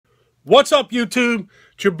What's up, YouTube?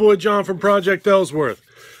 It's your boy John from Project Ellsworth.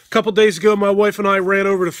 A couple days ago, my wife and I ran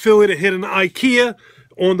over to Philly to hit an Ikea.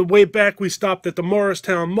 On the way back, we stopped at the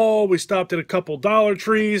Morristown Mall. We stopped at a couple Dollar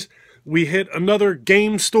Trees. We hit another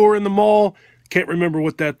game store in the mall. Can't remember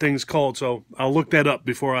what that thing's called, so I'll look that up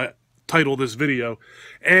before I title this video.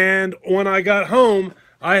 And when I got home,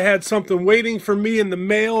 I had something waiting for me in the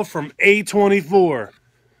mail from A24.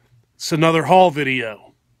 It's another haul video.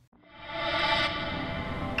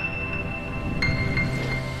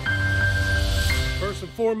 First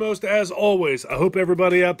and foremost, as always, I hope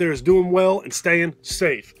everybody out there is doing well and staying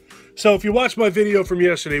safe. So if you watched my video from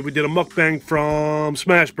yesterday, we did a mukbang from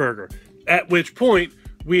Smashburger, at which point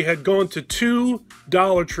we had gone to 2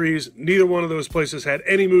 Dollar Trees. Neither one of those places had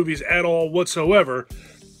any movies at all whatsoever.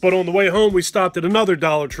 But on the way home, we stopped at another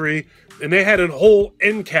Dollar Tree, and they had a whole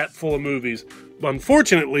end cap full of movies.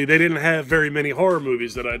 Unfortunately, they didn't have very many horror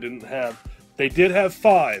movies that I didn't have. They did have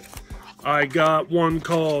 5. I got one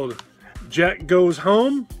called Jack Goes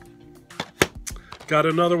Home. Got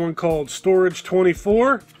another one called Storage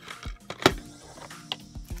 24.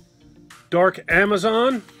 Dark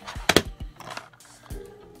Amazon.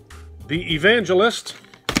 The Evangelist.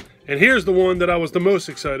 And here's the one that I was the most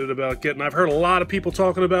excited about getting. I've heard a lot of people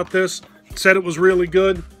talking about this. Said it was really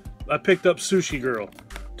good. I picked up Sushi Girl.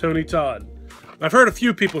 Tony Todd. I've heard a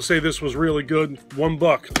few people say this was really good.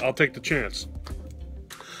 $1. I'll take the chance.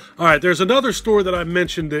 Alright, there's another store that I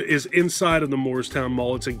mentioned that is inside of the Morristown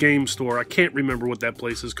Mall. It's a game store. I can't remember what that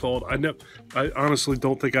place is called. I honestly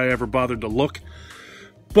don't think I ever bothered to look.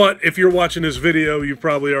 But if you're watching this video, you've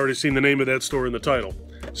probably already seen the name of that store in the title.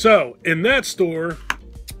 So, in that store,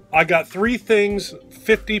 I got 3 things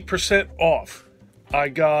 50% off. I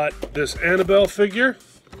got this Annabelle figure.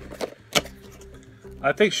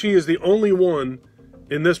 I think she is the only one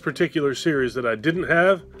in this particular series that I didn't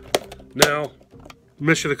have. Now,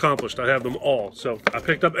 mission accomplished. I have them all. So I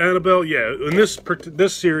picked up Annabelle. Yeah, in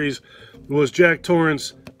this series was Jack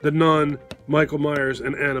Torrance, The Nun, Michael Myers,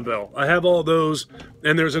 and Annabelle. I have all those,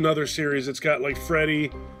 and there's another series. It's got like Freddy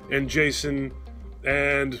and Jason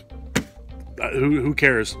and who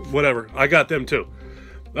cares? Whatever. I got them too.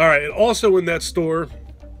 All right. And also in that store,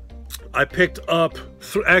 I picked up.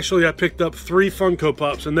 Actually, I picked up 3 Funko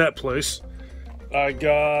Pops in that place. I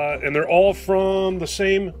got, and they're all from the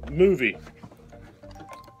same movie.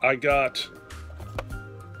 I got,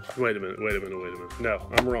 wait a minute.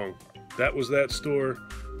 No, I'm wrong. That was that store.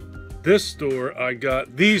 This store, I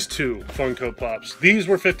got these 2 Funko Pops. These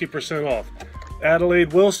were 50% off.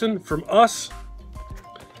 Adelaide Wilson from Us.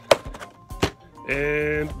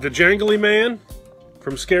 And the Jangly Man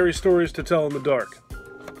from Scary Stories to Tell in the Dark.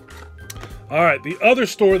 Alright, the other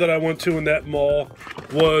store that I went to in that mall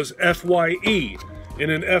was FYE. And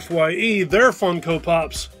in FYE, their Funko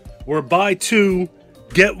Pops were buy 2,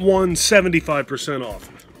 get 1 75% off.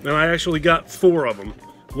 And I actually got 4 of them.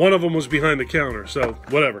 One of them was behind the counter, so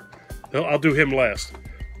whatever. I'll do him last.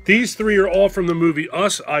 These 3 are all from the movie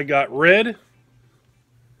Us. I got Red.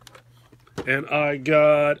 And I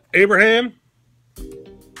got Abraham.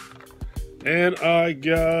 And I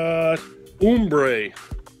got Umbre.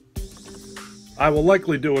 I will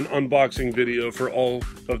likely do an unboxing video for all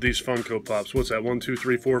of these Funko Pops. What's that? 1, 2,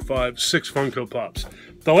 3, 4, 5, 6 Funko Pops.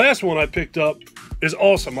 The last one I picked up is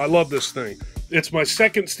awesome. I love this thing. It's my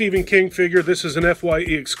second Stephen King figure. This is an FYE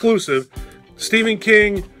exclusive. Stephen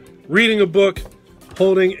King reading a book,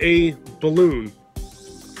 holding a balloon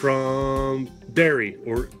from Derry,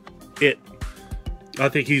 or It. I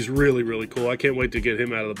think he's really, really cool. I can't wait to get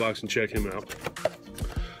him out of the box and check him out.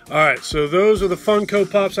 Alright, so those are the Funko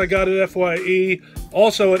Pops I got at FYE.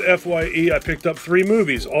 Also at FYE, I picked up 3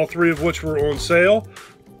 movies, all 3 of which were on sale.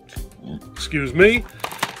 Excuse me.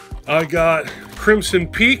 I got Crimson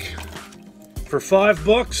Peak for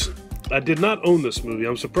 $5. I did not own this movie.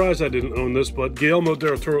 I'm surprised I didn't own this, but Guillermo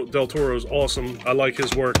del Toro is awesome. I like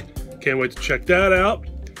his work. Can't wait to check that out.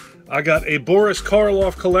 I got a Boris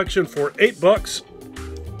Karloff collection for $8.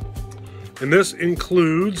 And this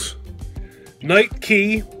includes Night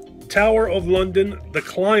Key, Tower of London, The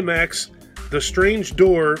Climax, The Strange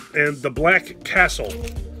Door, and The Black Castle.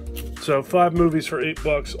 So 5 movies for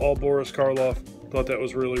 $8, all Boris Karloff. Thought that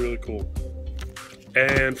was really, really cool.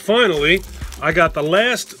 And finally, I got the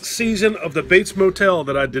last season of The Bates Motel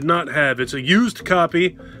that I did not have. It's a used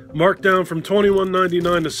copy, marked down from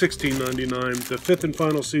 $21.99 to $16.99, the 5th and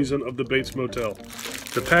final season of The Bates Motel.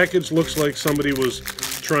 The package looks like somebody was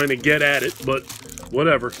trying to get at it, but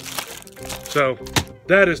whatever. So,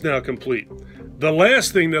 that is now complete. The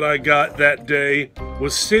last thing that I got that day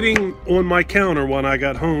was sitting on my counter when I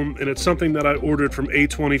got home, and it's something that I ordered from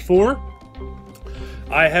A24.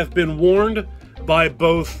 I have been warned by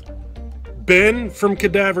both Ben from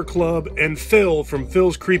Cadaver Club and Phil from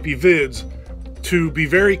Phil's Creepy Vids to be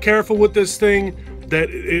very careful with this thing, that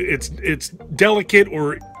it's delicate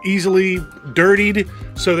or easily dirtied.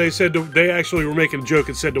 So they said they actually were making a joke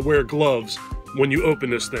and said to wear gloves when you open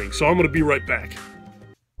this thing. So I'm going to be right back.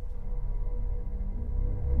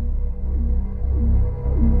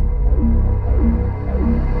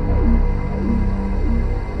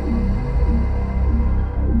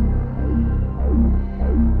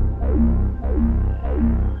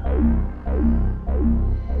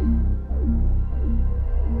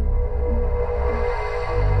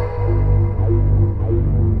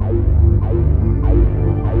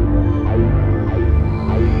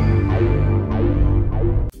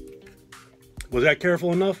 Was that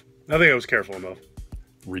careful enough? I think I was careful enough.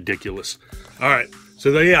 Ridiculous. All right.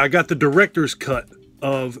 So yeah, I got the director's cut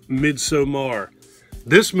of Midsommar.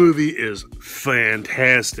 This movie is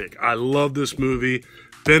fantastic. I love this movie.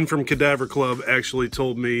 Ben from Cadaver Club actually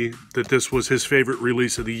told me that this was his favorite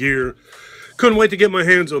release of the year. Couldn't wait to get my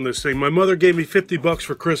hands on this thing. My mother gave me $50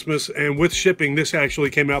 for Christmas, and with shipping, this actually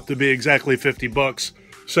came out to be exactly $50.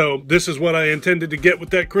 So this is what I intended to get with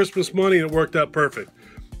that Christmas money, and it worked out perfect.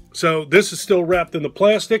 So this is still wrapped in the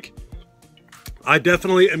plastic. I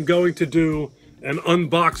definitely am going to do an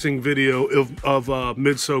unboxing video of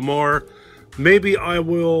Midsommar. Maybe I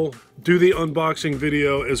will do the unboxing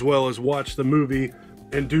video as well as watch the movie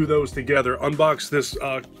and do those together. Unbox this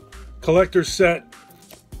collector set,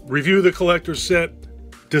 review the collector set,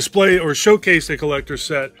 display or showcase the collector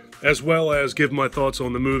set, as well as give my thoughts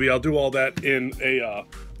on the movie. I'll do all that in a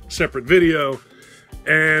separate video.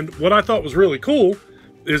 And what I thought was really cool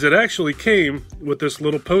is it actually came with this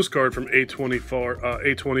little postcard from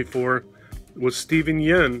A24 with Steven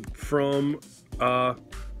Yeun from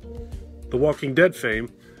The Walking Dead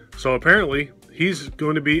fame. So apparently he's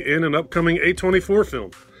going to be in an upcoming A24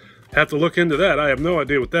 film. Have to look into that. I have no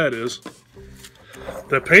idea what that is.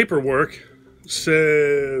 The paperwork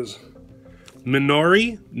says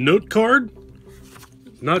Minari note card.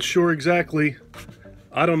 Not sure exactly.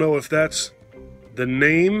 I don't know if that's the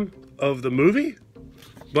name of the movie,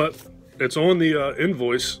 but it's on the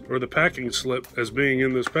invoice or the packing slip as being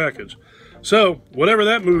in this package. So, whatever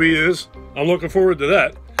that movie is, I'm looking forward to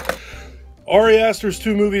that. Ari Aster's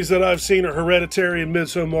two movies that I've seen are Hereditary and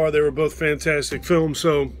Midsommar. They were both fantastic films,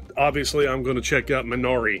 so obviously I'm going to check out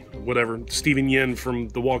Minari, whatever, Steven Yeun from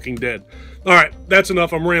The Walking Dead. Alright, that's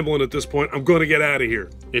enough. I'm rambling at this point. I'm going to get out of here.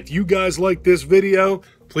 If you guys like this video,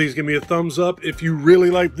 please give me a thumbs up. If you really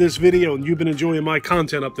like this video and you've been enjoying my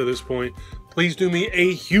content up to this point, please do me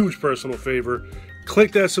a huge personal favor.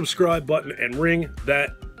 Click that subscribe button and ring that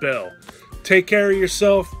bell. Take care of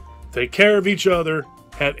yourself. Take care of each other.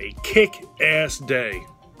 Have a kick-ass day.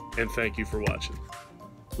 And thank you for watching.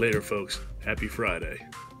 Later, folks. Happy Friday.